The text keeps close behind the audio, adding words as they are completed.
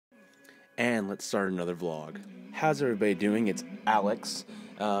and let's start another vlog. How's everybody doing? It's Alex,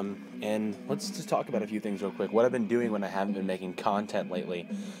 and let's just talk about a few things real quick. What I've been doing when I haven't been making content lately.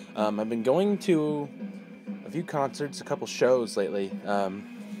 I've been going to a few concerts, a couple shows lately,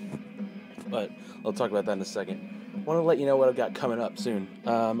 but I'll talk about that in a second. I want to let you know what I've got coming up soon.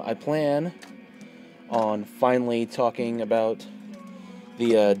 I plan on finally talking about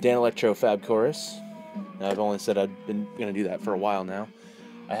the Danelectro Fab Chorus. I've only said I've been going to do that for a while now.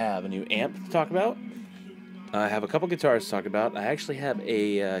 I have a new amp to talk about. I have a couple guitars to talk about. I actually have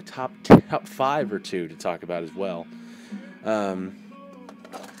a top 5 or 2 to talk about as well.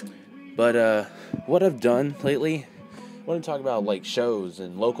 But what I've done lately, I want to talk about like shows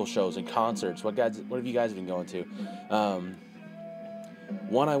and local shows and concerts. What have you guys been going to?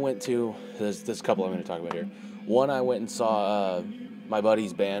 One I went to. There's this couple I'm going to talk about here. One I went and saw my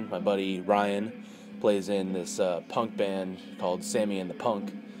buddy's band. My buddy Ryan plays in this punk band called Sammy and the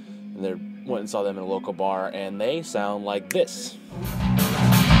Punk, and they went and saw them in a local bar, and they sound like this.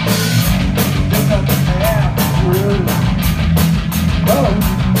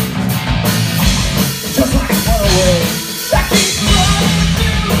 Just like runaway that keeps running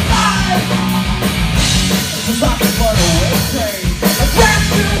through the life. Just like a runaway train that grabs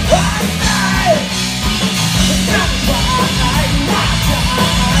through the night. That's why I get down.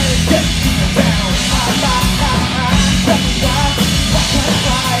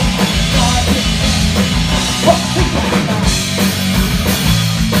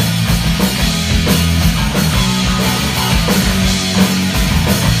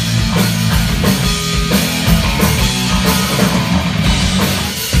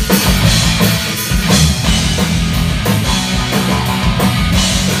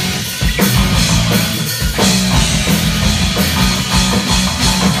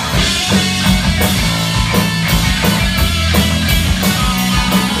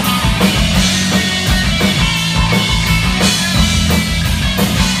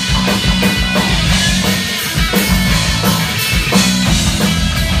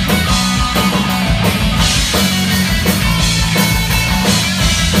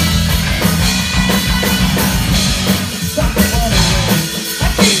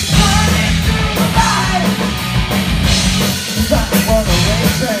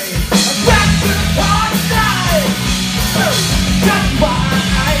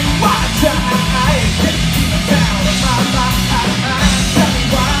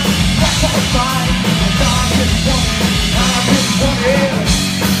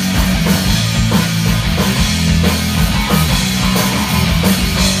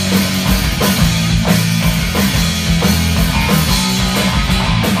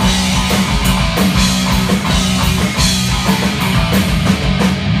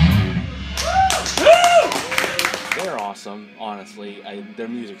 Honestly, their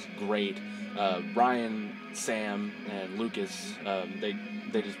music's great. Ryan, Sam, and Lucas, they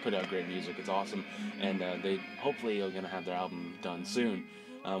just put out great music. It's awesome, and they hopefully are gonna have their album done soon.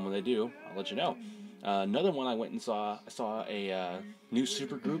 When they do, I'll let you know. Another one I went and saw a new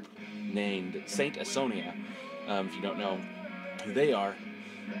supergroup named Saint Asonia. If you don't know who they are,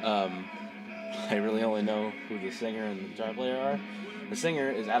 I really only know who the singer and the guitar player are. The singer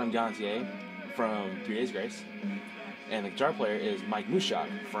is Adam Gontier from 3 Days Grace. And the guitar player is Mike Mushak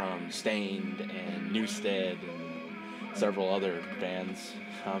from Stained and Newstead and several other bands.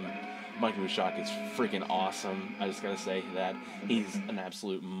 Mike Mushak is freaking awesome. I just gotta say that he's an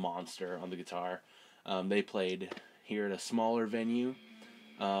absolute monster on the guitar. They played here at a smaller venue,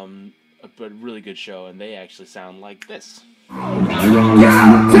 but really good show, and they actually sound like this.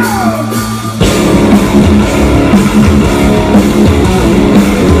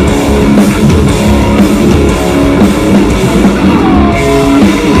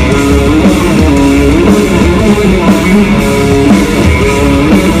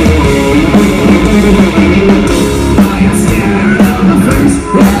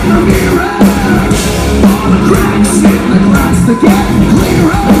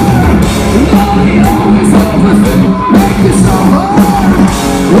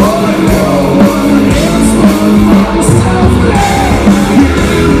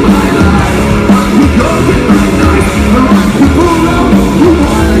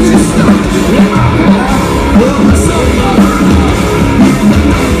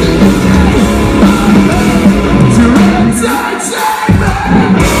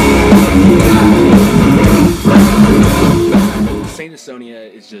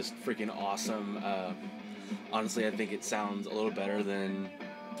 Is just freaking awesome. Honestly, I think it sounds a little better than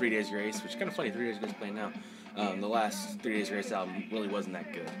 3 Days Grace, which is kind of funny. 3 Days Grace playing now. The last 3 Days Grace album really wasn't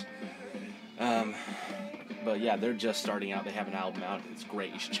that good. But yeah, they're just starting out. They have an album out. It's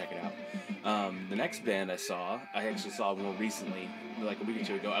great. You should check it out. The next band I actually saw more recently, like a week or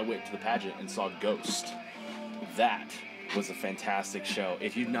two ago. I went to the pageant and saw Ghost. That was a fantastic show.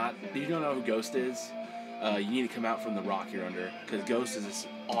 If you don't know who Ghost is, you need to come out from the rock you're under, because Ghost is this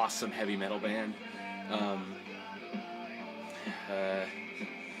awesome heavy metal band. I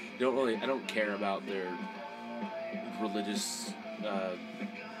don't care about their religious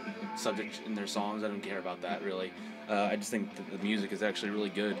subject in their songs. I don't care about that, really. I just think that the music is actually really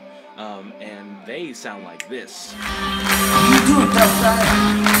good, and they sound like this. You do it that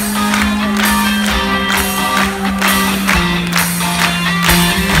right.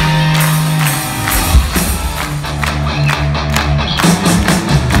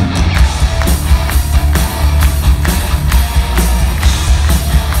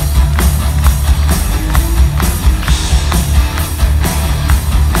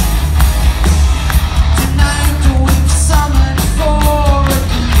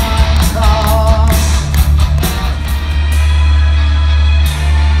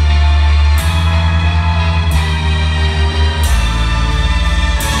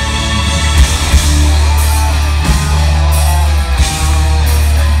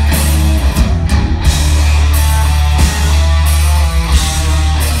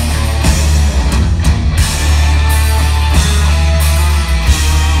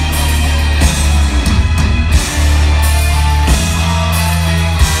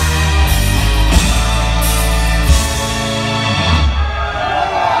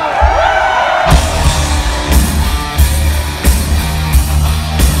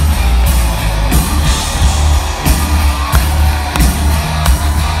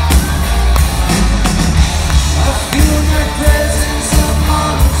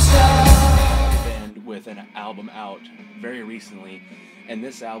 Album out very recently, and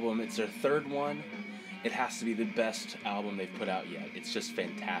this album, it's their third one. It has to be the best album they've put out yet. It's just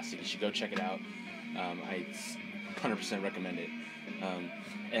fantastic. You should go check it out. I 100% recommend it.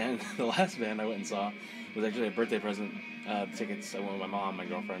 And the last band I went and saw was actually a birthday present. Tickets I went with my mom, my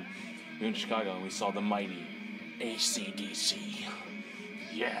girlfriend. We went to Chicago and we saw the mighty AC/DC.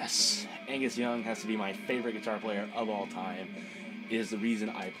 Yes, Angus Young has to be my favorite guitar player of all time. It is the reason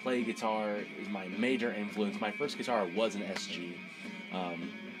I play guitar. Is my major influence. My first guitar was an SG,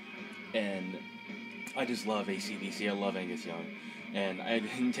 and I just love AC/DC. I love Angus Young, and I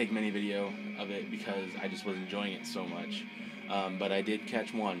didn't take many video of it because I just was enjoying it so much. But I did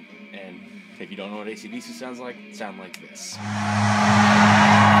catch one, and if you don't know what AC/DC sounds like, it sounds like this.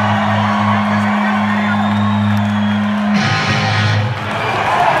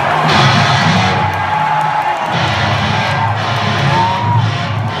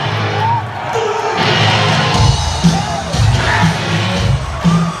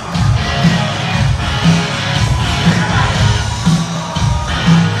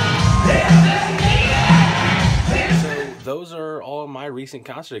 Those are all of my recent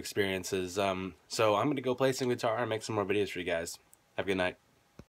concert experiences. So I'm going to go play some guitar and make some more videos for you guys. Have a good night.